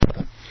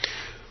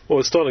Well,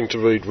 we're starting to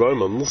read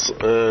Romans,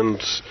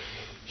 and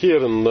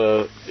here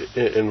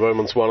in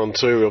Romans 1 and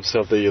 2, we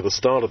obviously have the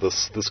start of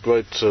this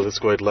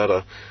great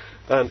letter,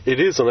 and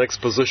it is an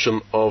exposition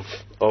of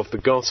the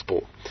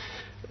gospel,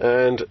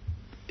 and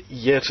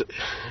yet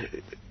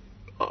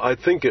I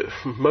think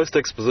most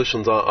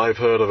expositions I've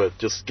heard of it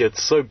just get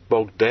so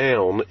bogged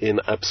down in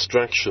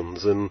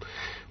abstractions, in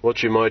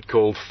what you might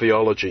call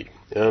theology,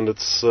 and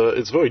it's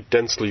very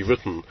densely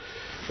written.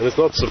 And it's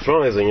not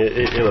surprising,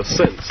 in a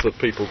sense, that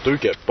people do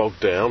get bogged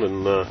down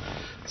in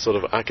sort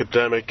of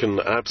academic and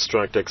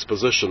abstract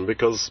exposition,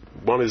 because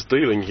one is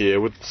dealing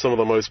here with some of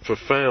the most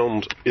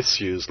profound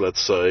issues,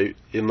 let's say,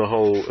 in the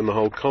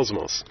whole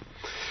cosmos.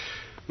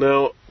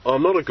 Now,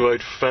 I'm not a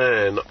great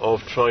fan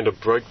of trying to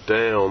break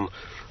down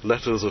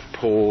letters of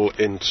Paul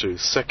into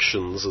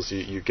sections, as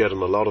you get in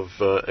a lot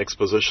of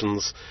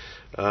expositions,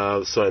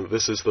 saying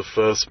this is the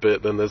first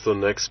bit, then there's the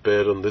next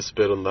bit, and this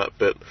bit and that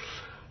bit.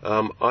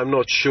 I'm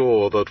not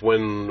sure that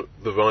when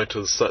the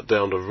writers sat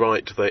down to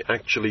write, they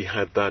actually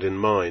had that in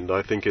mind.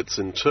 I think it's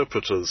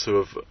interpreters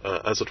who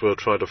have, as it were,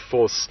 tried to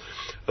force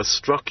a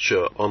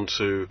structure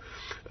onto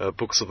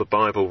books of the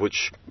Bible,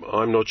 which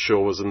I'm not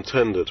sure was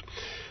intended.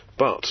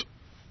 But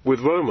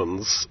with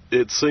Romans,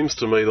 it seems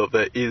to me that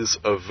there is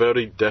a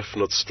very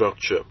definite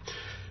structure.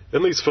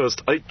 In these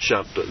first 8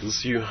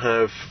 chapters, you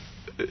have,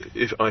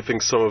 I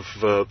think, some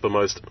of the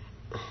most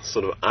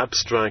sort of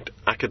abstract,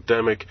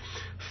 academic,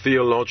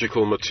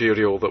 theological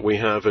material that we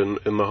have in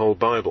the whole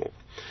Bible.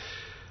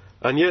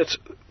 And yet,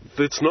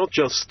 it's not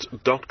just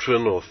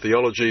doctrine or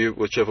theology,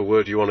 whichever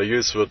word you want to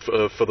use for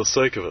it, for the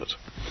sake of it.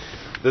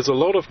 There's a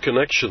lot of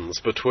connections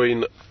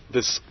between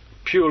this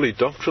purely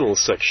doctrinal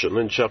section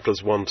in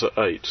chapters 1 to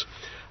 8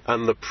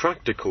 and the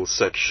practical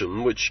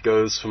section, which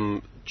goes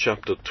from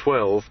chapter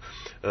 12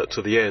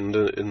 to the end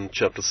in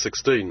chapter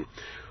 16.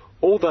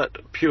 All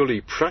that purely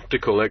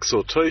practical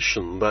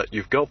exhortation that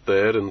you've got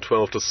there in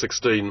 12 to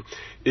 16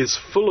 is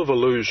full of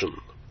allusion,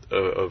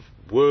 of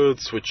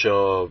words which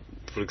are,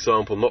 for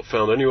example, not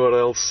found anywhere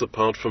else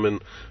apart from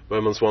in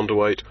Romans 1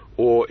 to 8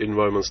 or in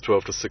Romans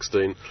 12 to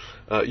 16.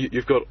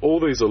 You've got all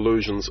these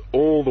allusions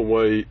all the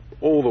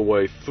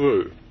way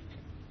through.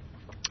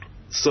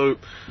 So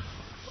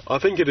I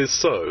think it is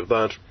so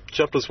that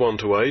chapters 1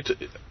 to 8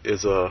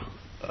 is an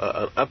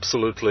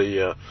absolutely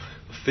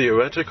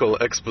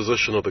theoretical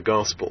exposition of the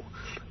gospel,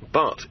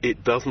 but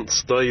it doesn't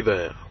stay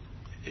there.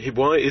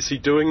 Why is he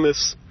doing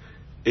this?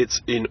 It's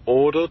in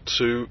order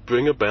to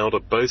bring about a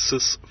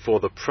basis for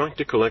the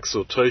practical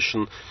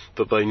exhortation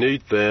that they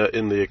need there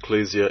in the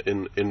ecclesia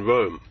in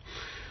Rome.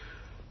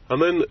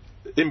 And then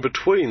in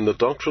between the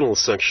doctrinal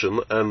section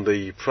and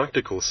the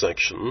practical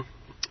section,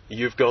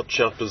 you've got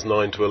chapters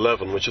 9 to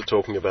 11, which are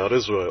talking about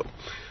Israel.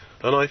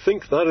 And I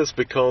think that is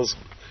because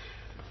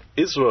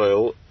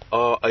Israel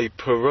are a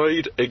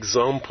parade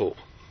example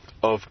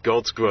of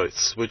God's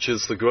grace, which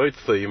is the great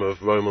theme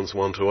of Romans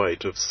 1 to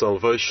 8, of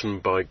salvation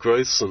by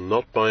grace and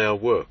not by our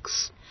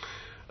works,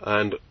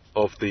 and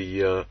of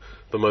the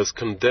most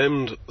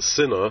condemned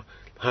sinner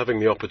having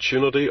the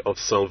opportunity of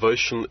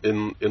salvation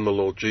in the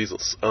Lord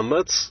Jesus. And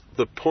that's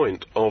the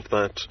point of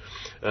that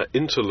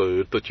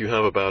interlude that you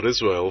have about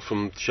Israel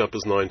from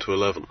chapters 9 to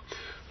 11.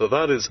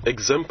 That is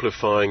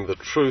exemplifying the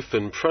truth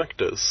in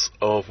practice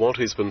of what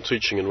he's been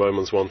teaching in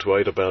Romans 1 to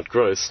 8 about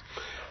grace,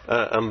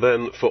 and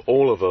then for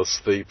all of us,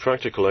 the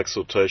practical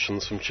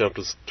exhortations from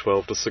chapters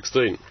 12 to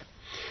 16.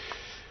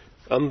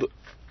 And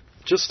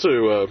just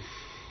to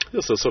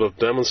sort of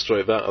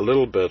demonstrate that a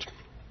little bit,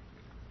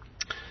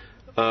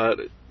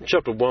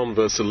 chapter 1,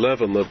 verse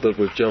 11 that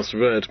we've just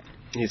read,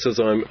 he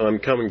says, I'm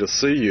coming to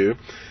see you,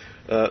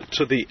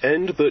 to the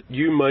end that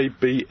you may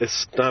be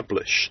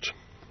established.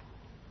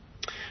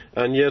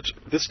 And yet,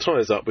 this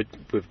ties up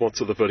with what's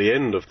at the very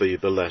end of the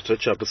letter,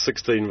 chapter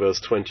 16, verse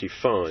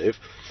 25.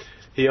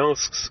 He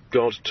asks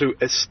God to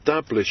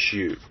establish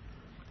you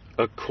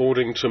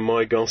according to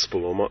my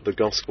gospel, or the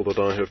gospel that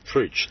I have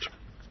preached.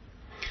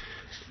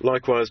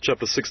 Likewise,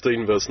 chapter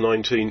 16, verse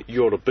 19,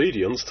 your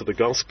obedience to the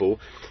gospel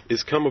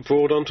is come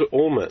abroad unto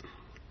all men.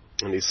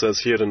 And he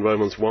says here in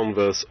Romans 1,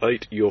 verse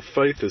 8, your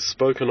faith is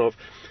spoken of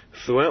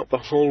throughout the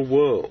whole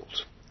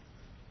world.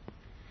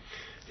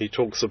 He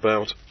talks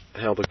about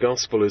how the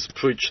gospel is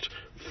preached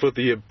for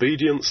the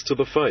obedience to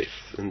the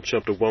faith. In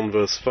chapter 1,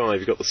 verse 5,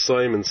 you've got the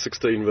same in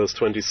 16, verse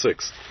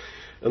 26.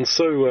 And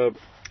so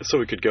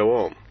we could go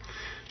on.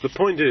 The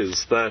point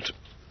is that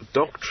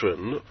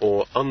doctrine,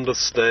 or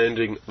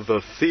understanding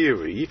the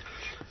theory,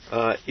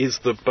 is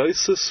the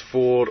basis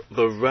for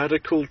the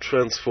radical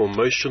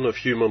transformation of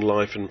human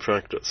life in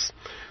practice.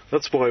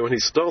 That's why when he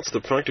starts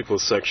the practical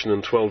section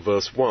in 12,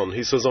 verse 1,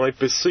 he says, I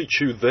beseech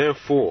you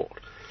therefore.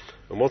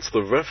 And what's the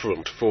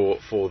referent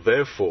for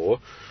therefore?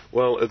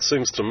 Well, it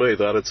seems to me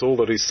that it's all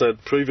that he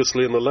said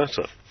previously in the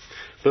letter.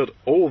 That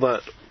all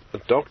that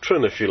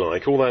doctrine, if you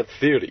like, all that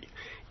theory,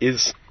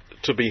 is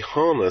to be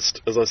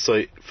harnessed, as I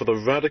say, for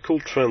the radical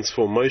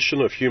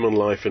transformation of human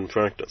life in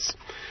practice.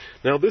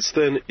 Now, this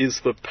then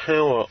is the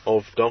power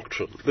of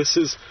doctrine. This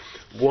is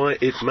why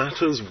it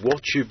matters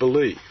what you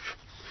believe.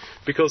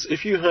 Because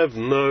if you have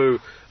no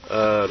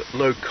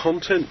no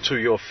content to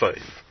your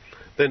faith,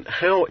 then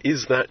how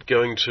is that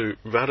going to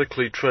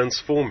radically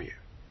transform you?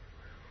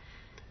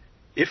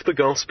 If the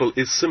gospel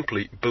is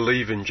simply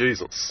believe in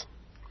Jesus,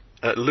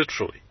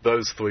 literally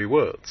those three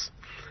words,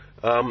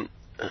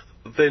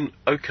 then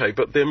okay,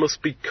 but there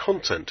must be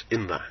content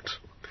in that.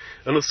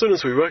 And as soon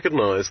as we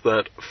recognize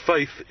that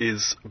faith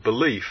is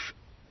belief,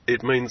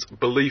 it means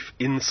belief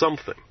in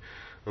something.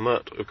 And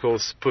that, of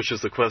course,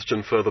 pushes the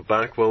question further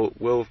back,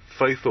 well,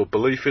 faith or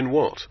belief in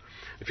what?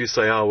 If you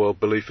say,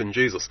 belief in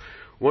Jesus,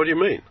 what do you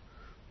mean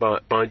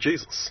by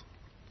Jesus?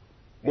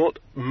 What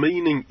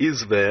meaning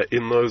is there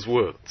in those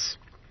words?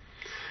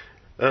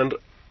 And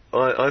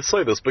I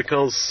say this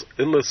because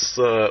in this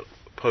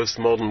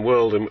postmodern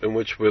world in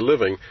which we're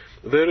living,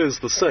 there is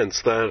the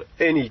sense that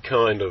any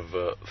kind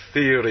of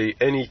theory,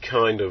 any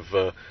kind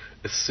of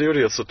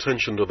serious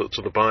attention to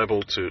the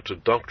Bible, to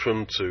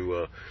doctrine,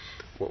 to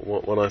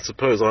what I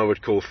suppose I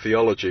would call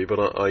theology,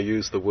 but I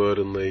use the word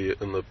in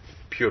the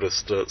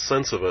purest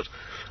sense of it.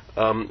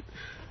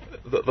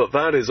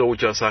 That is all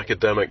just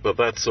academic.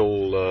 That's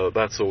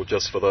all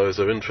just for those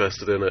who are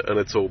interested in it, and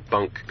it's all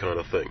bunk kind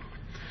of thing.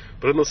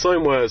 But in the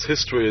same way as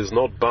history is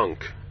not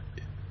bunk,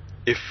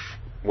 if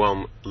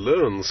one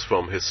learns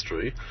from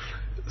history,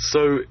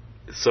 so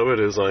it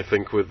is, I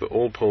think, with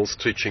all Paul's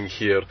teaching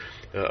here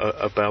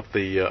about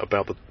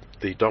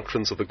the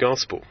doctrines of the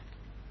gospel.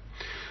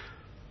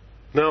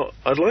 Now,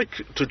 I'd like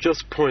to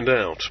just point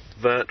out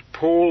that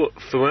Paul,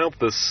 throughout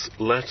this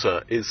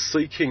letter, is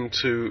seeking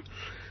to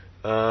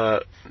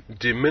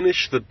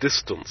diminish the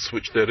distance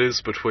which there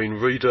is between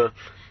reader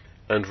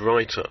and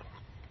writer.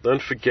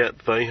 Don't forget,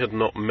 they had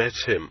not met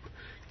him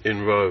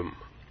in Rome.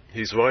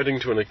 He's writing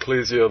to an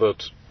ecclesia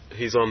that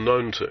he's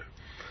unknown to.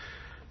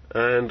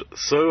 And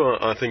so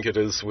I think it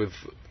is with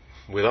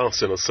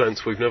us, in a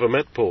sense. We've never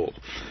met Paul.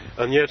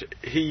 And yet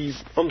he,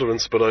 under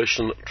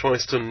inspiration,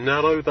 tries to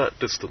narrow that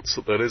distance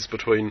that there is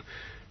between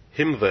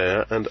him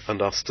there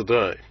and us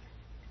today.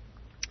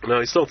 Now,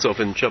 he starts off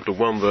in chapter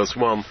 1, verse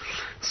 1,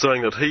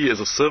 saying that he is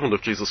a servant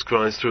of Jesus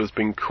Christ who has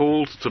been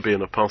called to be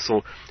an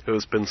apostle, who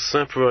has been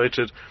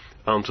separated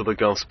unto the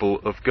gospel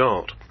of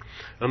God.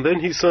 And then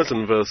he says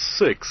in verse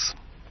 6,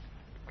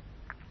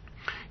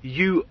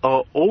 you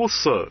are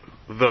also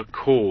the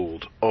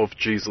called of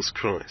Jesus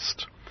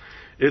Christ.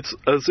 It's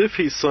as if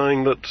he's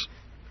saying that,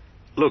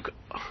 look,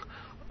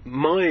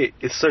 my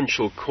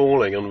essential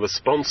calling and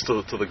response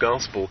to the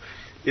gospel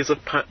is a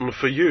pattern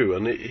for you.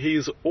 And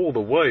he's all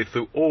the way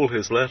through all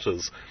his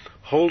letters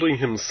holding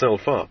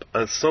himself up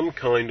as some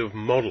kind of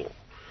model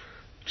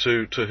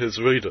to his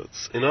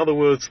readers. In other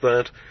words,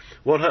 that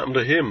what happened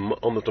to him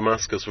on the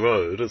Damascus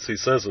Road, as he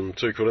says in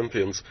 2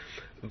 Corinthians,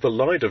 the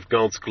light of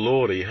God's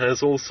glory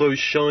has also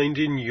shined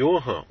in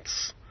your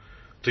hearts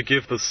to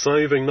give the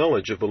saving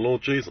knowledge of the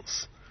Lord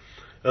Jesus.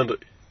 And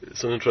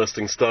it's an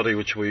interesting study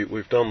which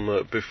we've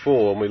done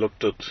before, and we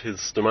looked at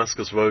his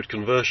Damascus Road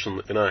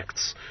conversion in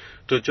Acts,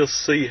 to just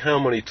see how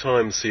many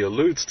times he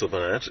alludes to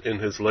that in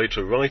his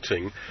later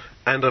writing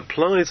and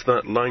applies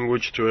that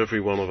language to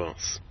every one of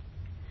us.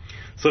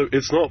 So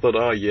it's not that,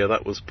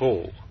 that was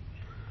Paul,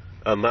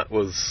 and that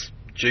was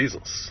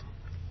Jesus.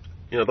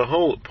 The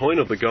whole point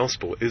of the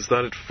gospel is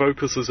that it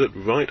focuses it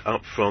right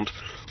up front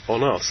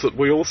on us, that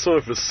we also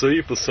have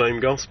received the same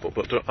gospel,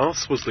 but to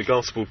us was the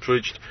gospel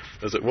preached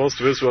as it was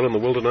to Israel in the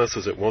wilderness,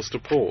 as it was to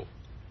Paul.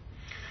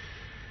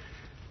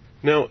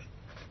 Now,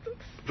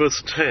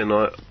 verse 10,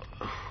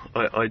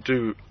 I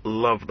do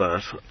love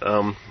that,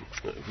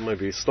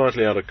 maybe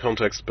slightly out of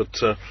context, but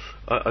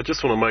I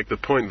just want to make the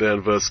point there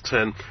in verse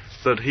 10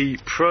 that he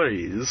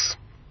prays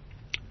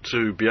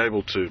to be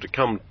able to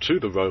come to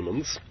the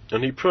Romans,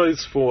 and he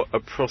prays for a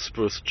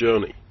prosperous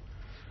journey.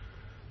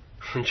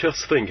 And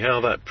just think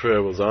how that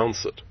prayer was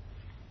answered.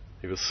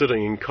 He was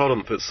sitting in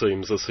Corinth, it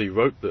seems, as he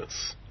wrote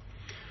this,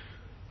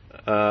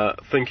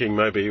 thinking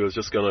maybe he was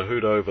just going to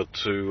hoot over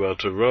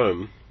to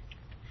Rome.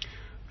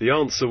 The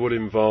answer would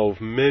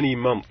involve many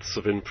months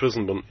of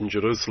imprisonment in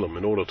Jerusalem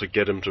in order to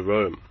get him to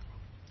Rome.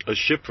 A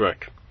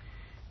shipwreck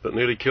that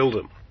nearly killed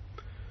him,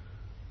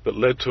 but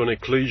led to an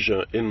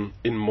ecclesia in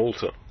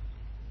Malta.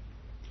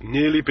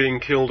 Nearly being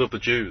killed of the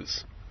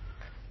Jews,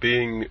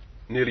 being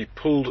nearly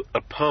pulled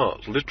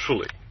apart,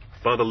 literally,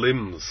 by the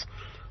limbs,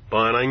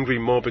 by an angry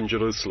mob in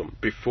Jerusalem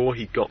before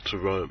he got to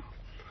Rome.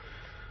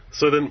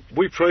 So then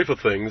we pray for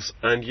things,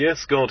 and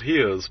yes, God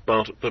hears,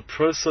 but the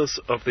process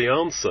of the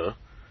answer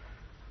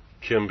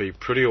can be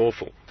pretty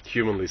awful,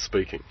 humanly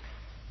speaking.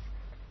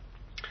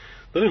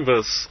 Then in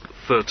verse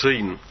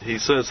 13, he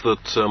says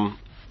that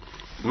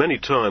many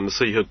times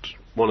he had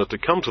wanted to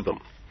come to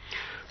them,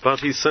 but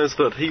he says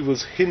that he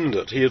was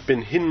hindered. He had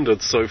been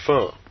hindered so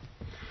far.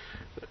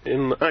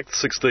 In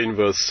Acts 16,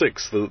 verse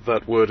 6,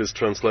 that word is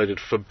translated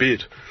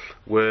forbid,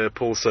 where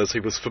Paul says he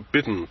was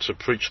forbidden to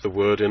preach the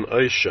word in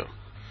Asia.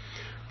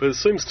 But it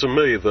seems to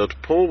me that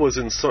Paul was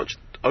in such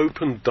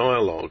open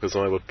dialogue, as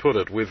I would put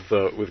it,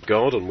 with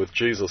God and with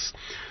Jesus,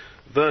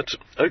 that,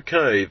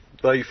 okay,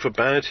 they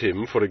forbade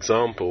him, for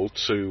example,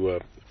 to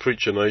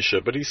preach in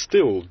Asia, but he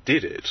still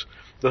did it.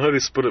 The Holy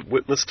Spirit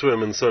witnessed to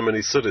him in so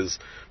many cities,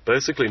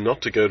 basically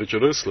not to go to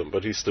Jerusalem,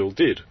 but he still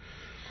did.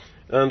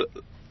 And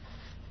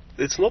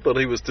it's not that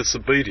he was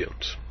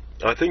disobedient.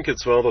 I think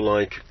it's rather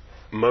like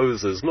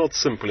Moses not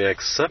simply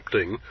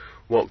accepting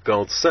what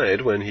God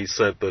said when he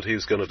said that he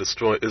was going to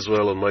destroy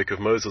Israel and make of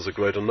Moses a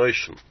greater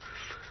nation.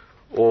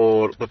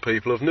 Or the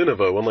people of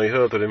Nineveh, when they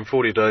heard that in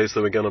 40 days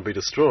they were going to be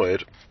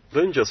destroyed,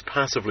 didn't just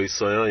passively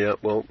say, oh yeah,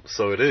 well,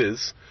 so it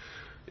is.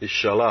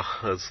 Inshallah,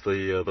 as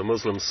the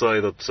Muslims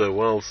say, that,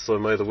 well, so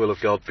may the will of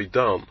God be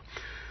done.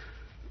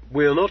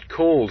 We are not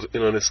called,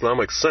 in an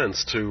Islamic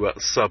sense, to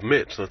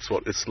submit. That's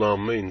what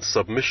Islam means,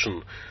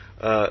 submission,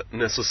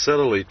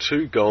 necessarily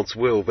to God's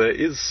will. There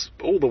is,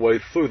 all the way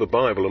through the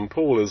Bible, and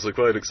Paul is a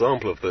great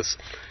example of this,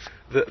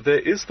 there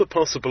is the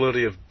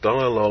possibility of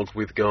dialogue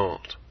with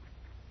God.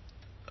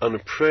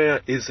 And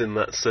prayer is, in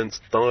that sense,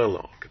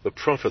 dialogue. The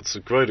prophets are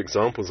great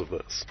examples of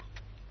this.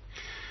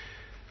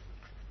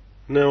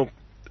 Now,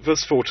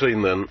 verse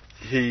 14 then,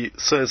 he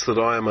says that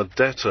I am a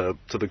debtor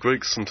to the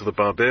Greeks and to the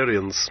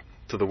barbarians,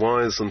 to the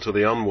wise and to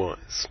the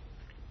unwise.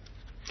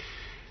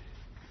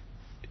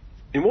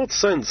 In what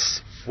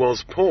sense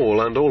was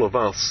Paul and all of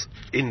us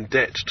in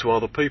debt to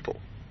other people?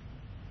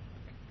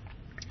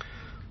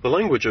 The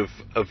language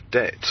of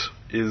debt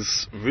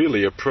is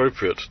really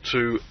appropriate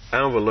to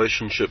our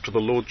relationship to the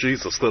Lord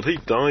Jesus, that he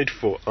died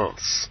for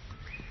us,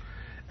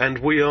 and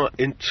we are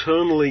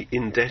internally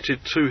indebted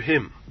to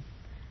him.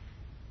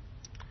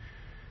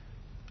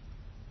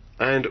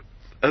 And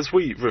as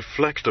we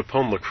reflect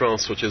upon the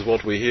cross, which is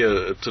what we're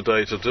here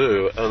today to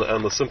do,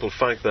 and the simple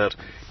fact that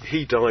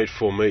he died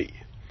for me,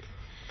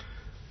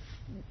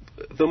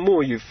 the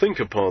more you think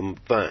upon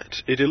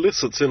that, it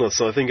elicits in us,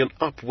 I think, an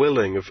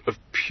upwelling of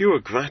pure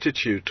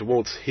gratitude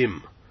towards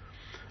him.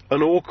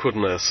 An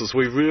awkwardness as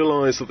we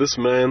realize that this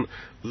man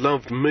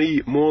loved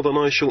me more than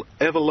I shall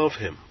ever love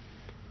him.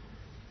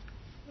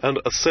 And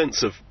a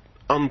sense of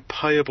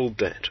unpayable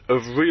debt,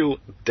 of real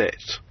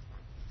debt.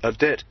 A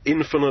debt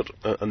infinite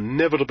and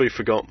never to be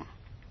forgotten.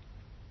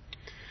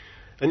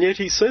 And yet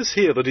he says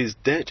here that his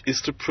debt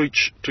is to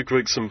preach to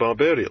Greeks and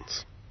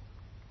barbarians.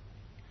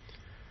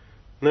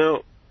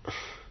 Now,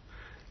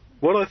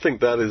 what I think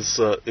that is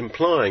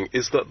implying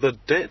is that the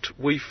debt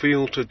we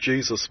feel to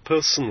Jesus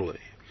personally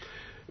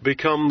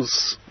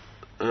becomes,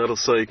 how to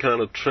say,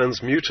 kind of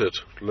transmuted,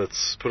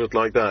 let's put it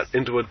like that,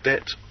 into a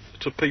debt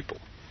to people,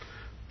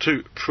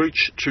 to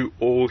preach to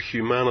all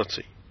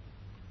humanity.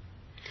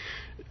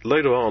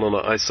 Later on, and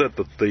I said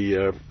that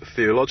the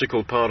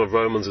theological part of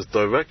Romans is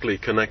directly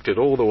connected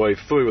all the way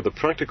through with the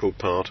practical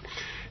part.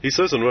 He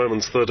says in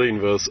Romans 13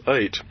 verse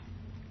 8,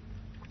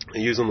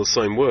 using the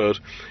same word,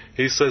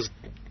 he says,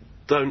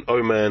 don't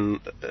owe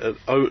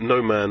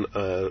no man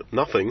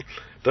nothing,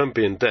 don't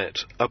be in debt,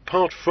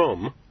 apart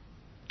from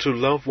to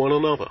love one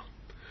another.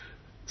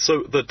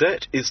 So the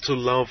debt is to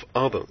love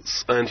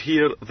others, and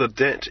here the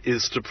debt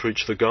is to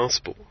preach the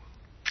gospel.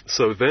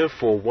 So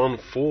therefore one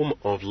form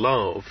of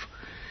love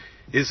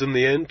is in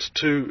the end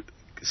to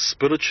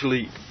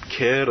spiritually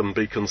care and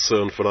be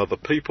concerned for other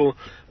people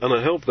and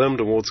to help them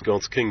towards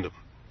God's kingdom.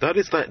 That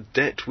is that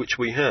debt which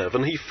we have,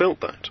 and he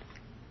felt that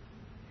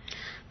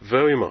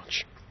very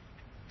much.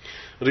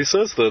 And he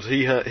says that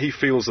he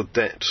feels a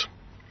debt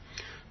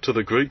to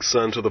the Greeks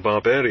and to the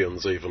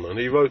barbarians even, and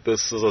he wrote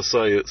this, as I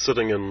say,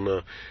 sitting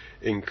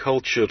in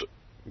cultured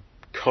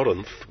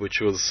Corinth, which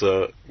was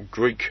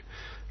Greek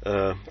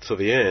to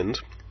the end.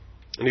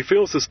 And he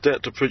feels this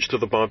debt to preach to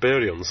the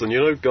barbarians. And you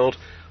know, God,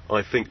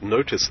 I think,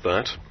 noticed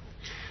that.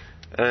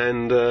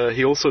 And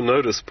he also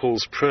noticed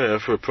Paul's prayer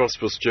for a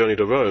prosperous journey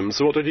to Rome.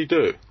 So what did he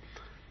do?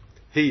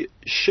 He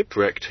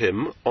shipwrecked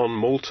him on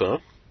Malta.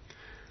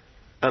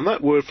 And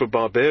that word for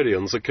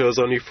barbarians occurs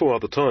only 4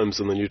 other times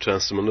in the New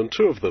Testament, and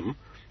 2 of them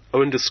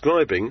are in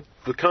describing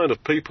the kind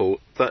of people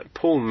that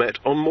Paul met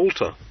on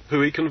Malta,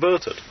 who he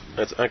converted.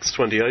 That's Acts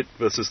 28,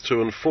 verses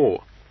 2 and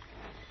 4.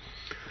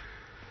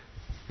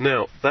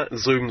 Now, that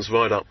zooms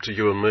right up to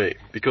you and me,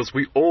 because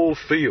we all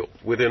feel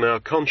within our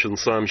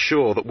conscience, I'm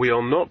sure, that we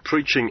are not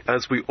preaching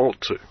as we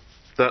ought to,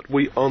 that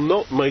we are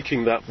not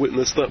making that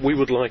witness that we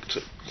would like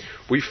to.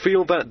 We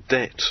feel that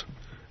debt,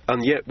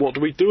 and yet what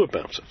do we do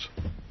about it?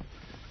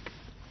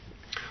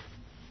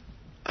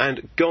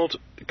 And God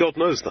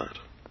knows that,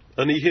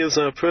 and he hears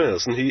our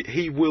prayers, and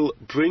he will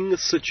bring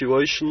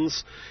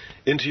situations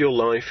into your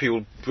life, he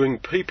will bring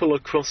people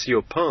across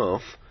your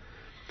path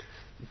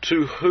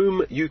to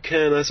whom you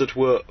can, as it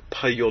were,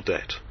 pay your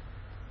debt.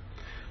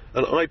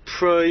 And I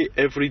pray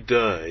every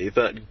day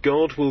that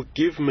God will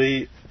give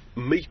me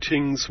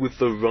meetings with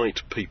the right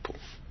people.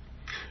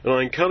 And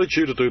I encourage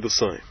you to do the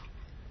same.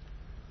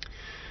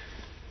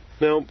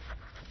 Now,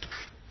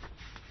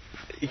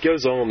 he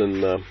goes on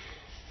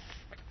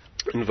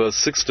in verse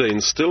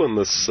 16, still in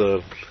this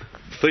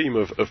theme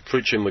of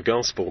preaching the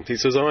gospel. He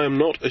says, I am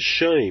not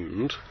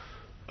ashamed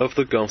of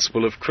the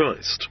gospel of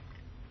Christ.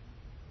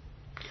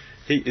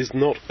 He is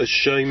not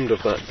ashamed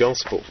of that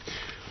gospel.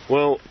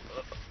 Well,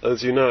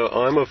 as you know,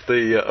 I'm of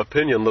the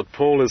opinion that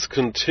Paul is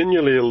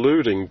continually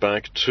alluding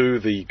back to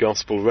the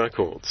gospel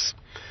records.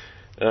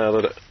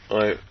 That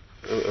I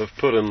have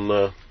put in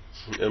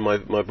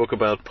my book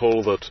about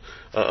Paul that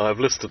I've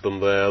listed them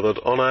there, that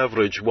on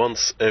average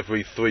once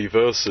every 3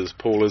 verses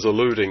Paul is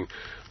alluding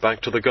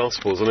back to the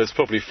Gospels, and it's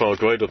probably far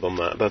greater than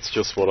that. That's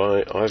just what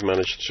I've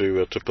managed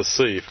to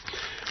perceive.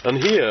 And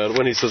here,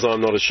 when he says,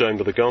 I'm not ashamed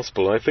of the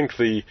Gospel, I think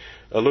the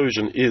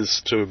allusion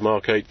is to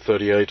Mark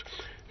 8:38,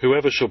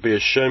 whoever shall be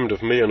ashamed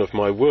of me and of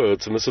my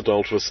words in this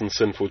adulterous and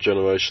sinful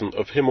generation,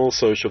 of him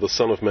also shall the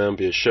Son of Man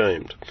be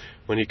ashamed,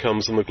 when he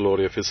comes in the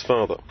glory of his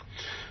Father.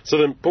 So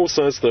then Paul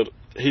says that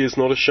he is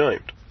not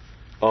ashamed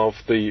of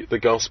the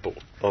Gospel,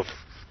 of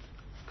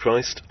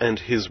Christ and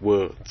his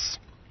words.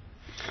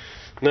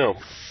 Now,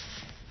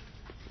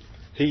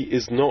 he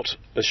is not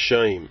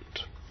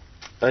ashamed.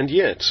 And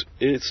yet,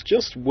 it's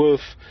just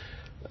worth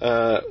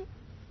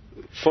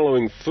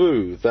following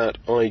through that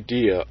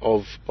idea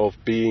of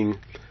being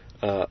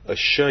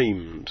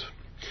ashamed,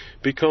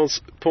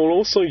 because Paul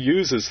also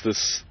uses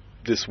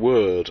this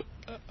word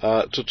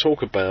to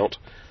talk about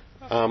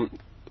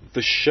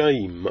the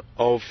shame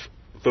of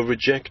the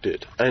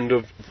rejected and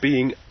of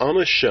being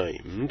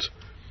unashamed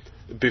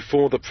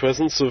before the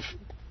presence of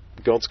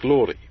God's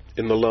glory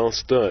in the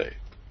last day.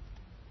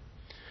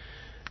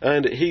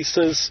 And he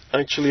says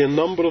actually a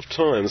number of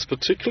times,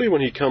 particularly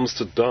when he comes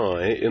to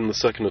die in the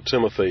 2nd of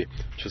Timothy,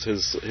 which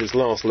is his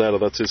last letter,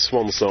 that's his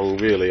swan song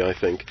really, I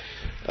think,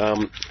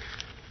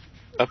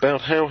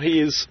 about how he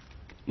is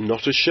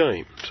not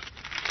ashamed.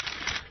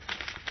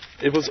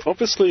 It was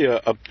obviously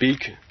a big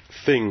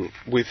thing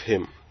with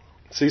him.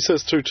 So he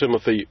says 2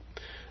 Timothy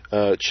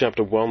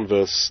chapter 1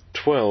 verse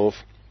 12,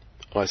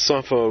 I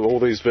suffer all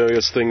these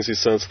various things, he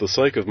says, for the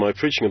sake of my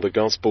preaching of the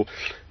gospel.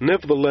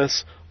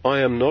 Nevertheless,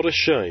 I am not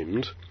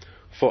ashamed,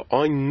 for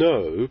I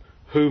know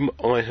whom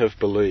I have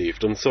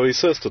believed. And so he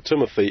says to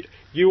Timothy,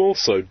 you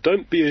also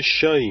don't be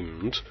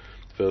ashamed,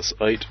 verse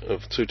 8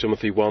 of 2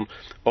 Timothy 1,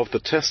 of the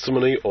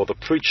testimony or the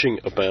preaching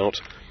about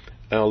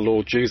our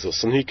Lord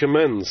Jesus. And he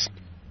commends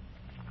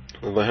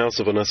the house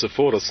of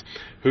Onesiphorus,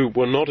 who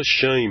were not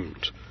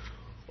ashamed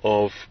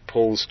of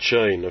Paul's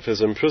chain, of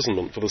his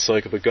imprisonment for the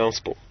sake of the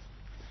gospel.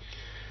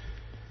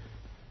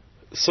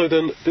 So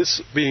then,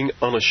 this being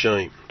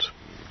unashamed,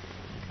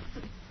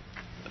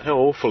 how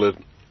awful it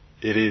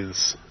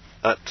is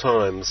at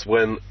times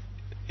when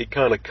it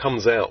kind of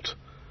comes out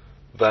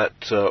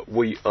that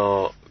we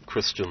are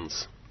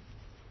Christians.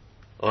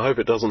 I hope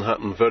it doesn't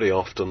happen very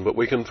often, but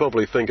we can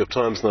probably think of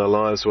times in our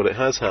lives when it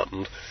has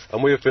happened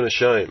and we have been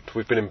ashamed,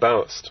 we've been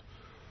embarrassed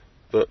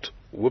that,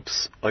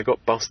 whoops, I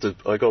got busted,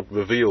 I got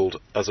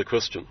revealed as a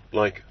Christian.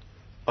 Like,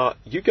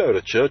 you go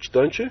to church,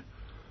 don't you?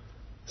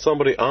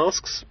 Somebody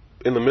asks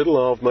in the middle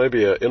of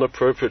maybe an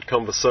inappropriate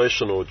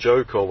conversation or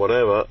joke or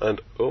whatever,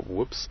 and, oh,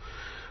 whoops,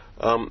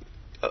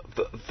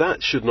 that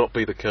should not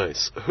be the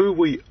case. Who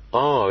we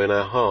are in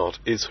our heart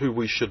is who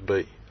we should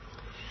be.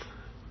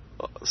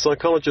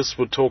 Psychologists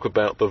would talk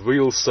about the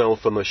real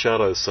self and the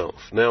shadow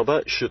self. Now,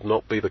 that should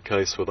not be the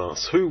case with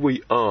us. Who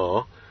we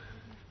are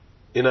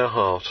in our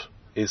heart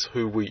is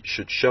who we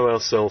should show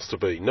ourselves to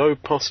be. No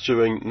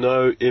posturing,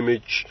 no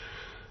image,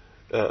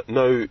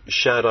 no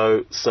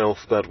shadow self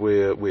that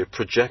we're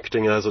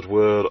projecting, as it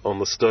were, on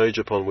the stage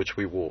upon which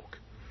we walk.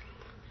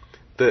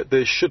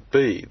 There should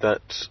be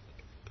that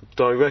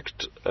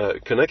direct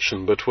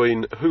connection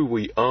between who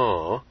we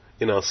are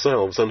in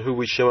ourselves and who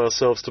we show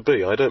ourselves to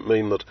be. I don't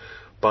mean that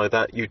by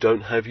that you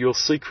don't have your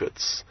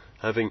secrets.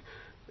 Having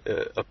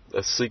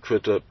a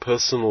secret,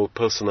 personal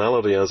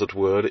personality, as it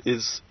were,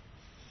 is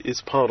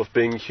part of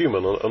being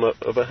human and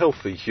of a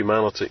healthy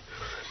humanity.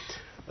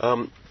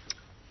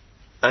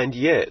 And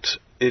yet,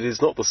 it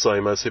is not the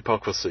same as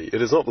hypocrisy.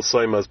 It is not the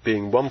same as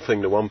being one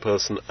thing to one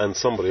person and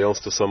somebody else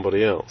to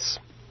somebody else.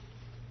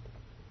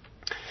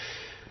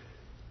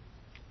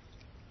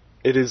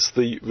 It is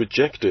the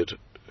rejected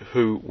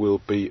who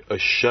will be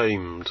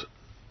ashamed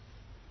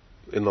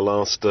in the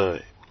last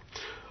day.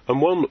 And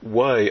one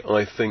way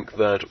I think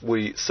that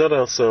we set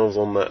ourselves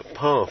on that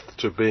path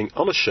to being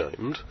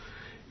unashamed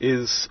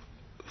is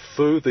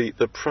through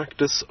the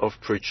practice of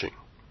preaching.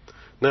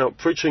 Now,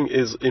 preaching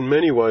is in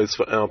many ways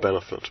for our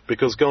benefit,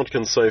 because God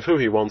can save who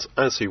he wants,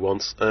 as he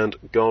wants, and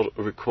God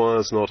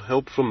requires not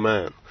help from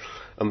man.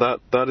 And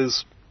that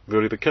is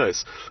really the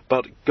case.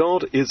 But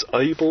God is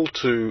able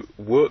to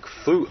work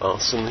through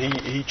us, and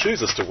he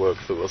chooses to work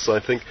through us, I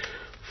think,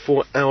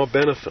 for our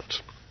benefit.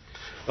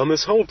 And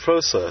this whole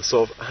process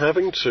of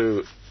having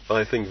to,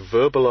 I think,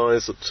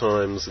 verbalize at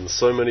times in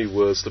so many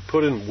words, to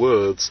put in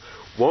words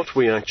what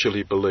we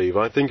actually believe,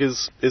 I think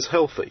is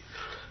healthy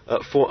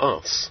for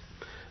us.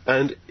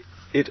 And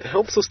it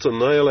helps us to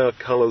nail our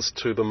colours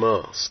to the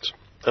mast.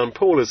 And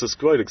Paul is this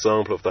great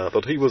example of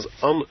that he was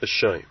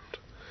unashamed.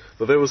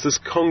 That there was this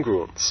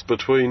congruence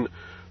between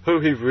who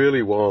he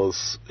really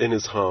was in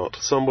his heart,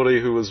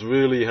 somebody who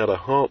really had a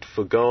heart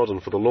for God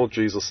and for the Lord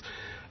Jesus.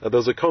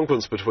 There's a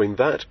congruence between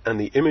that and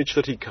the image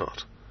that he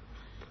cut.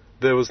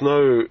 There was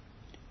no,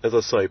 as I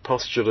say,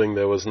 posturing.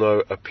 There was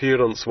no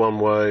appearance one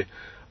way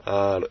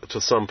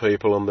to some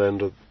people and then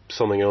to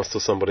something else to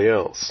somebody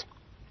else.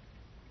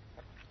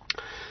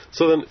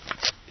 So then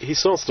he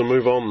starts to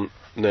move on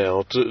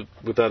now,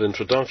 with that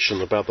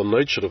introduction about the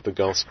nature of the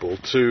gospel,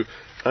 to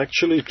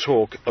actually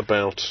talk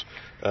about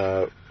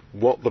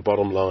what the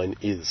bottom line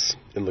is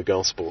in the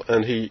gospel.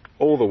 And he,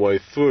 all the way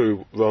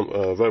through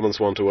Romans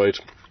 1 to 8,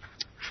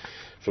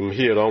 from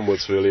here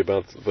onwards, really,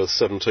 about verse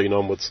 17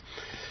 onwards,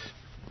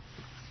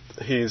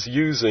 he's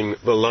using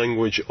the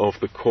language of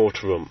the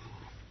courtroom.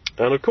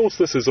 And of course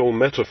this is all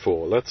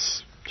metaphor.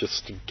 Let's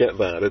just get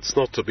that. It's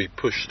not to be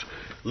pushed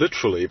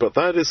literally, but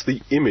that is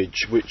the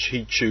image which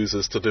he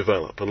chooses to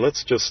develop. And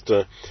let's just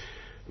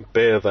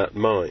bear that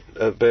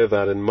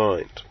in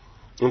mind.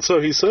 And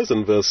so he says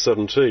in verse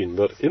 17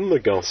 that in the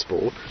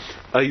gospel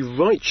a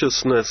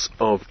righteousness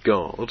of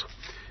God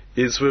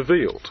is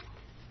revealed.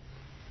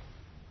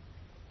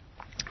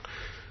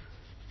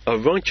 A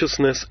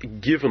righteousness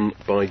given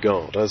by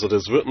God, as it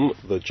is written,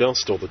 the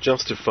just or the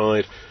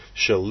justified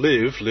shall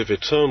live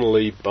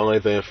eternally by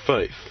their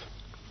faith.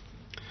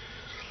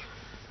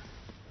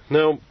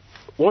 Now,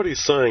 what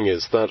he's saying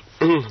is that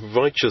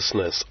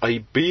righteousness, a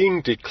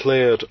being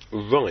declared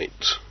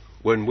right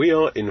when we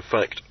are in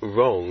fact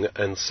wrong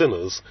and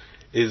sinners,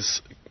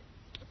 is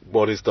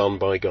what is done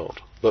by God.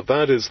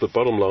 That is the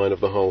bottom line of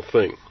the whole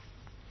thing.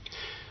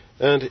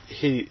 And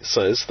he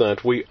says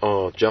that we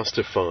are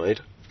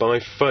justified by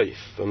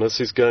faith, and this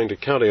is going to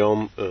carry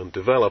on and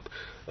develop,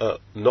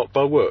 not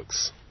by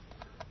works,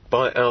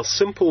 by our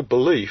simple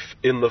belief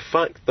in the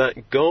fact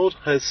that God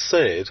has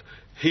said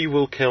he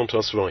will count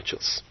us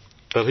righteous,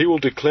 that he will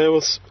declare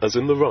us as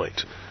in the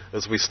right,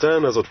 as we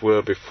stand, as it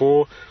were,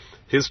 before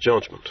his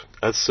judgment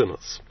as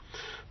sinners.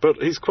 But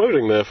he's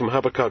quoting there from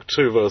Habakkuk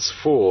 2 verse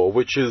 4,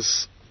 which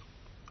is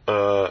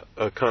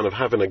a kind of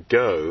having a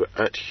go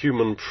at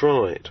human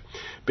pride.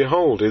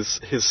 Behold, his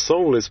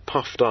soul is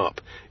puffed up,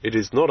 it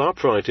is not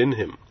upright in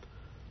him,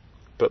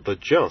 but the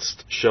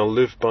just shall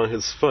live by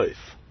his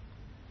faith.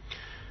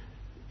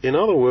 In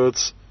other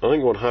words, I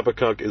think what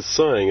Habakkuk is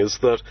saying is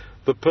that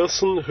the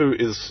person who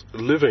is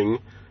living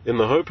in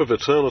the hope of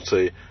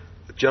eternity,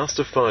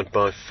 justified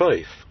by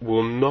faith,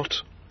 will not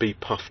be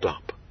puffed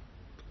up.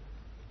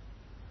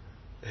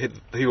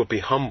 He will be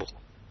humble.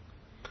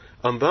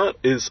 And that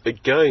is,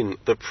 again,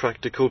 the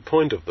practical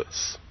point of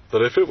this.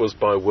 That if it was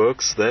by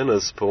works, then,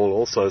 as Paul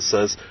also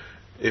says,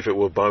 if it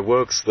were by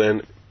works,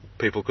 then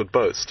people could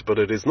boast. But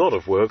it is not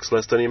of works,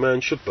 lest any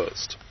man should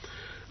boast.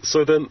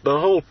 So then, the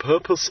whole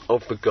purpose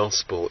of the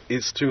gospel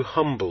is to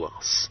humble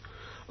us.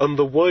 And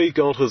the way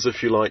God has,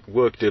 if you like,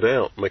 worked it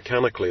out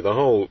mechanically, the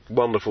whole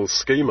wonderful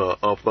schema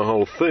of the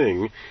whole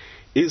thing,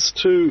 is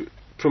to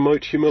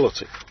promote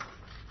humility.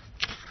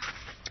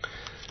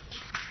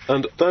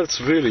 And that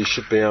really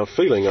should be our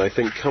feeling, I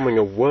think, coming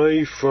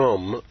away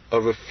from a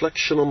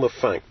reflection on the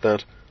fact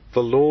that the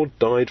Lord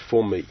died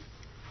for me.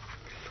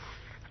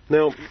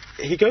 Now,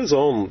 he goes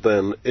on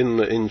then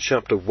in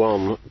chapter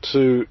 1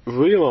 to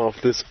reel off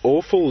this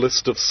awful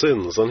list of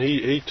sins, and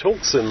he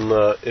talks in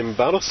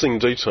embarrassing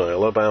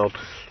detail about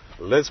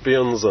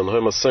lesbians and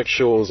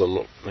homosexuals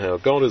and how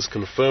God is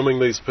confirming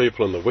these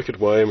people in the wicked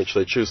way in which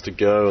they choose to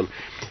go. And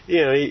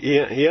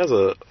he has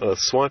a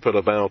swipe at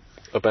about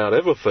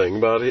everything,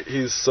 but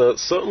he's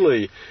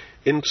certainly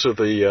into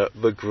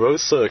the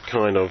grosser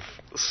kind of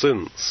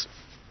sins.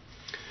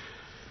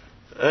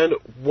 And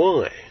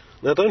why?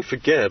 Now, don't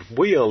forget,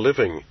 we are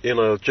living in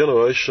a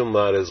generation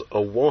that is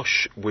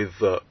awash with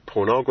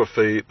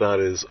pornography, that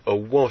is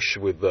awash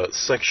with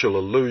sexual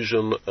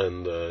illusion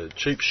and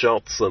cheap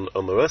shots and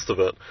the rest of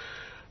it.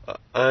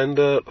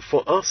 And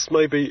for us,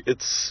 maybe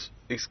it's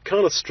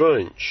kind of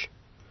strange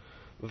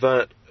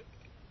that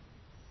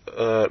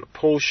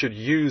Paul should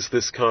use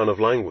this kind of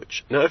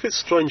language. Now, if it's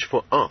strange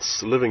for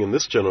us living in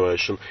this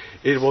generation,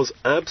 it was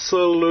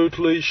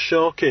absolutely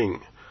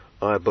shocking,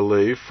 I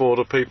believe, for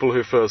the people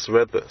who first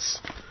read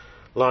this.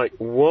 Like,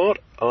 what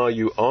are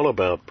you on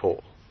about,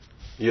 Paul?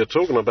 You're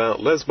talking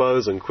about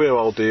lesbos and queer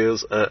old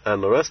dears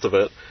and the rest of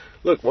it.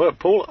 Look,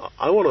 Paul,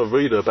 I want to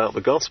read about the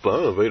gospel.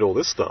 I want to read all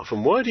this stuff.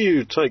 And why do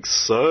you take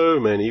so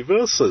many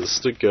verses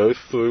to go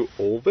through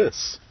all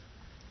this?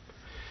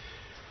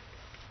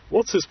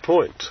 What's his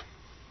point?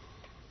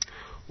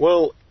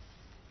 Well,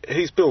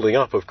 he's building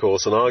up, of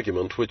course, an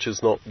argument which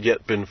has not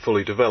yet been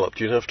fully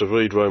developed. You'd have to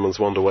read Romans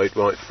 1 to 8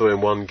 right through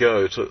in one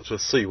go to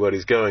see where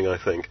he's going, I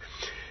think.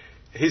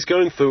 He's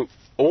going through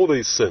all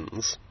these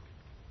sins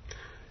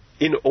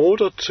in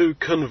order to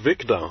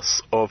convict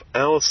us of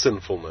our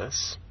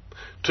sinfulness,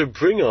 to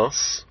bring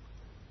us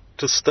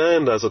to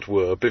stand, as it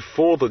were,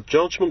 before the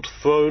judgment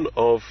throne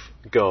of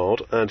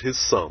God and his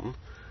Son,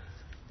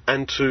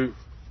 and to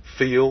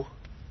feel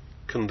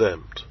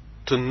condemned.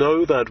 To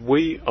know that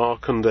we are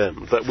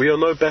condemned, that we are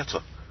no better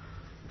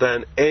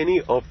than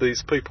any of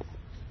these people.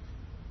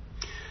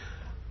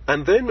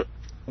 And then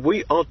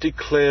we are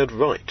declared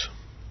right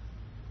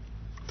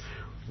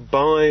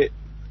by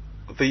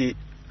the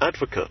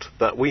advocate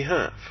that we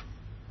have.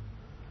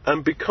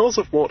 And because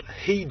of what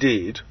he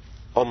did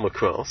on the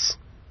cross,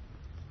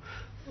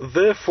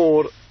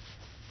 therefore,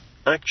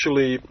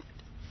 actually,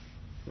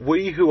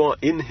 we who are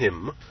in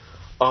him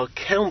are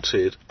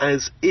counted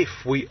as if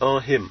we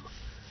are him.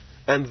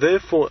 And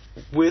therefore,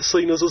 we're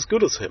seen as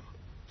good as him.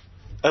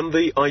 And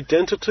the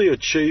identity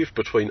achieved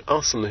between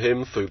us and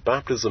him through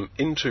baptism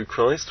into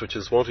Christ, which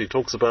is what he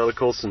talks about, of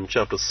course, in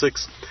chapter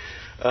 6,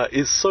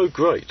 is so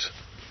great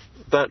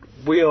that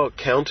we are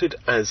counted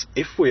as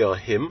if we are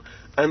him,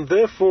 and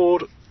therefore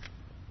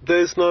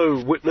there's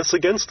no witness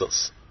against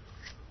us.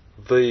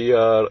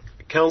 The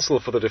counsel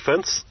for the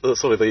defense,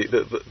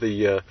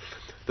 the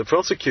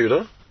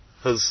prosecutor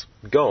has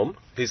gone.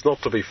 He's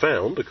not to be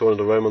found, according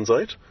to Romans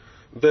 8.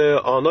 There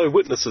are no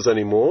witnesses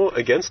anymore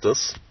against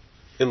us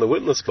in the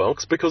witness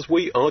box, because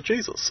we are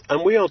Jesus,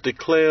 and we are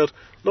declared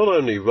not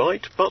only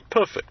right, but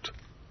perfect.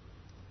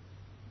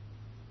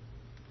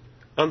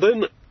 And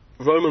then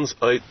Romans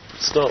 8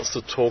 starts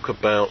to talk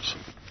about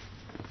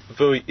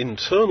very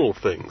internal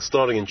things,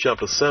 starting in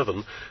chapter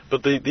 7,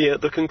 but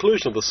the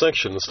conclusion of the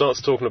section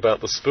starts talking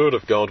about the Spirit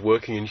of God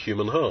working in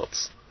human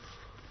hearts,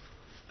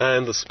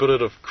 and the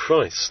Spirit of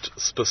Christ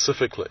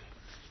specifically,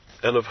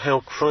 and of how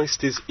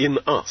Christ is in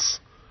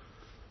us.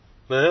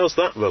 Now, how's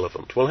that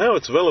relevant? Well, how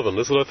it's relevant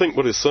is that I think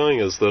what he's saying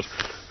is that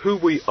who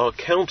we are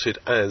counted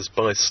as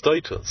by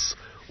status,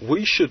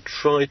 we should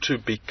try to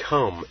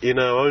become in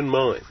our own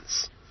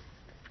minds.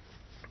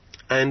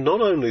 And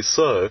not only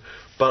so,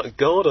 but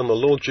God and the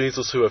Lord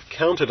Jesus, who have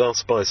counted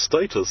us by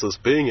status as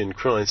being in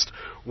Christ,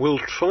 will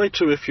try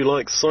to, if you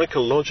like,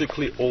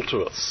 psychologically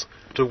alter us,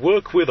 to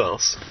work with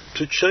us,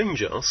 to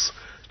change us,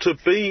 to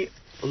be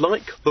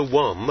like the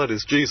one, that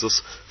is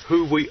Jesus,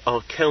 who we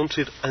are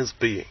counted as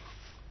being.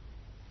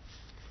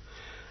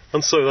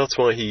 And so that's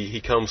why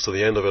he comes to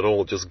the end of it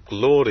all just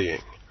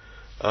glorying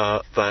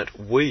that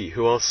we,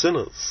 who are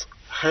sinners,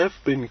 have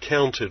been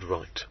counted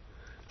right,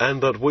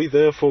 and that we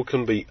therefore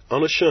can be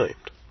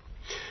unashamed.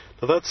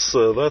 Now that's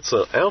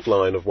an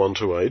outline of 1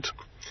 to 8,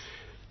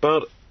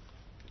 but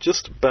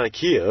just back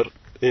here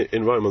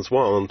in Romans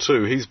 1 and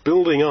 2, he's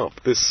building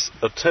up this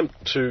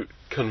attempt to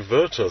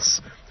convert us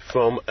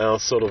from our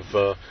sort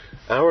of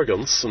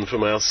arrogance and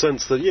from our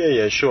sense that,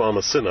 yeah, sure, I'm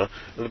a sinner,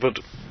 but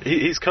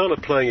he's kind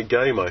of playing a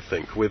game, I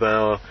think, with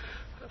our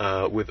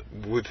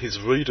with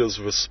his reader's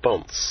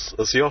response,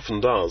 as he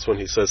often does when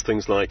he says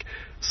things like,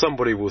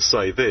 somebody will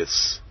say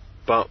this,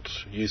 but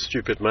you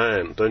stupid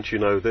man, don't you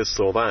know this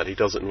or that? He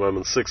does it in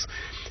Romans 6.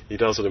 He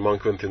does it in 1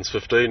 Corinthians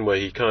 15, where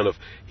he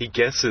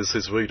guesses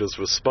his reader's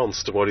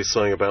response to what he's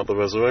saying about the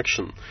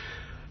resurrection.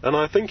 And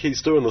I think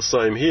he's doing the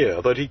same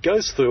here, that he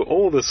goes through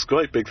all this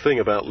great big thing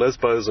about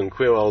Lesbos and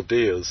queer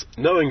ideas,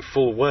 knowing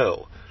full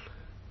well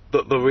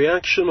that the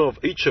reaction of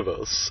each of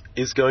us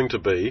is going to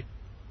be,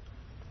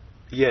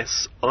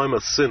 yes, I'm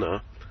a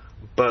sinner,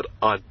 but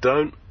I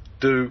don't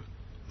do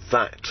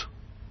that.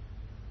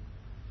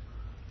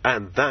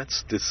 And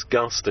that's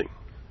disgusting.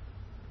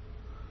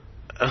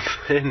 And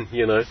then,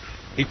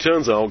 he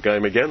turns the whole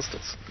game against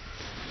us.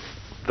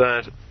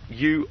 That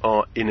you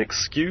are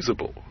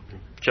inexcusable.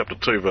 Chapter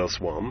 2, verse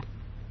 1,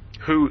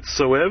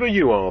 whosoever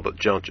you are that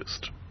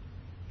judgest.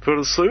 For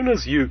as soon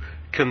as you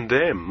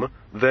condemn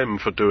them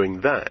for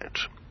doing that,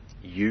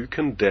 you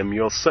condemn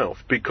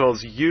yourself,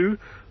 because you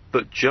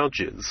that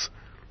judges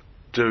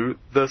do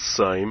the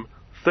same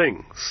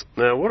things.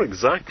 Now, what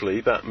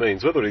exactly that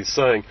means, whether he's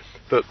saying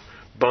that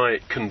by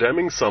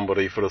condemning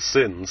somebody for a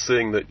sin,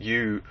 seeing that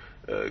you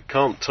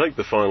can't take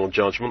the final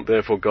judgment,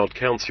 therefore God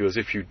counts you as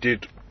if you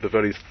did the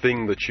very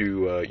thing that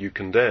you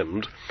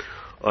condemned,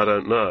 I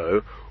don't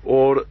know.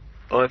 Or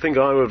I think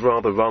I would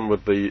rather run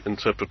with the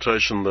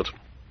interpretation that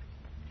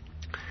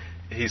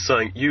he's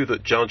saying, you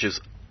that judges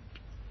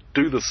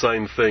do the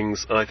same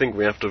things. I think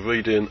we have to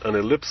read in an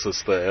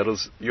ellipsis there,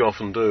 as you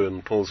often do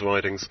in Paul's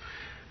writings.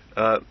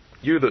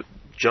 You that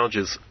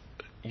judges,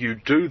 you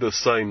do the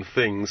same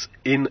things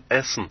in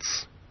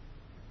essence.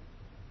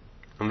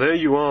 And there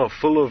you are,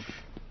 full of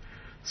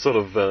sort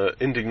of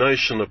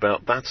indignation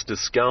about that's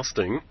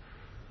disgusting.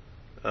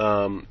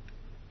 I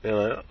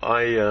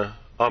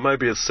may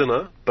be a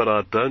sinner, but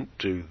I don't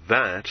do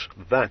that.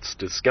 That's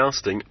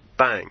disgusting.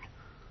 Bang.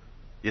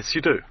 Yes,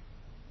 you do.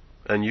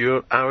 And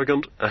you're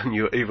arrogant, and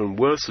you're even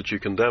worse that you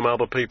condemn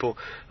other people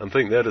and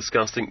think they're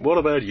disgusting. What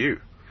about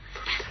you?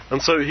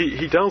 And so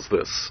he does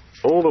this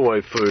all the way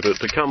through,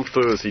 to come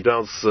through as he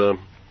does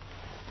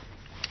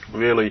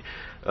really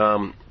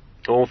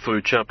all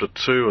through chapter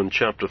 2 and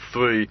chapter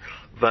 3,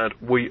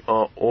 that we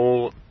are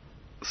all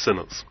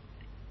sinners.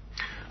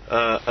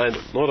 And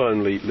not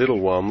only little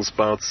ones,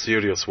 but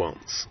serious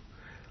ones.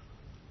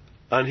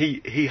 And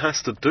he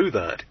has to do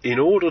that in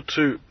order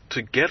to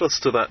get us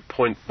to that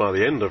point by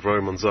the end of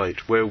Romans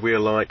 8, where we're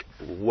like,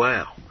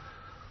 wow,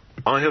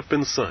 I have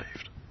been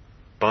saved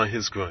by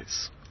his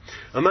grace.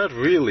 And that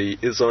really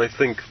is, I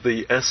think,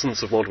 the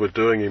essence of what we're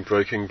doing in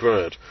Breaking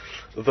Bread.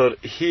 That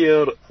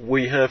here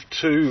we have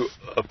two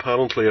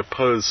apparently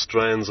opposed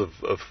strands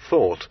of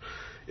thought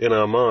in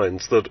our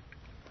minds, that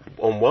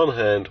on one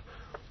hand,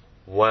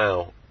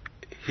 wow,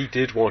 he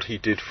did what he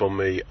did for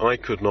me. I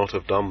could not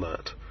have done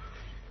that.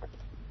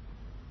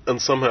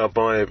 And somehow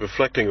by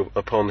reflecting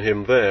upon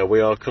him there, we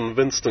are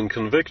convinced and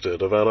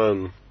convicted of our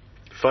own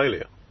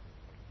failure.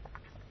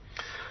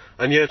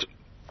 And yet,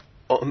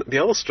 on the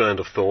other strand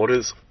of thought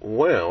is,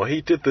 wow,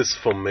 he did this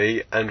for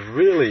me, and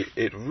really,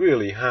 it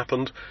really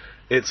happened,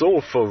 it's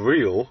all for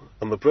real,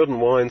 and the bread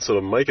and wine sort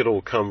of make it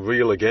all come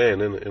real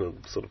again in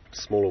a sort of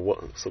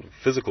smaller, sort of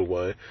physical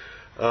way.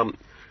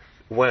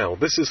 Wow,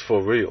 this is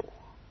for real.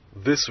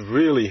 This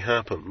really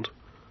happened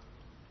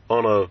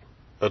on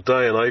a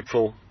day in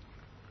April,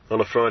 on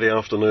a Friday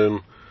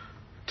afternoon,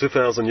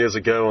 2,000 years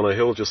ago on a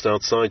hill just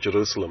outside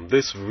Jerusalem.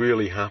 This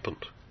really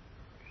happened.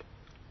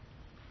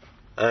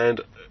 And,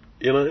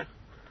 you know,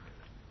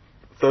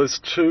 those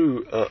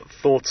two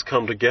thoughts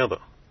come together.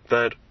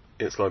 That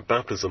it's like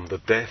baptism, the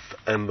death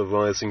and the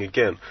rising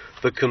again.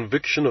 The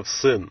conviction of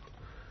sin,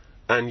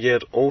 and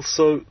yet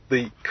also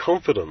the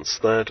confidence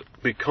that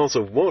because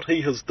of what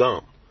he has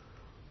done,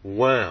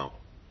 wow,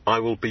 I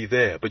will be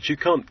there. But you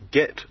can't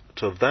get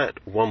to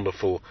that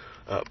wonderful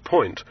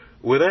point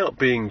without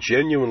being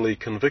genuinely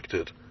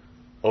convicted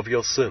of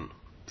your sin.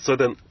 So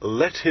then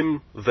let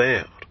him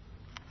there,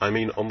 I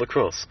mean on the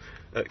cross,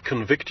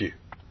 convict you,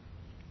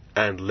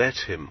 and let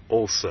him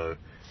also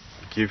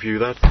give you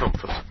that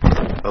comfort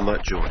and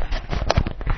that joy.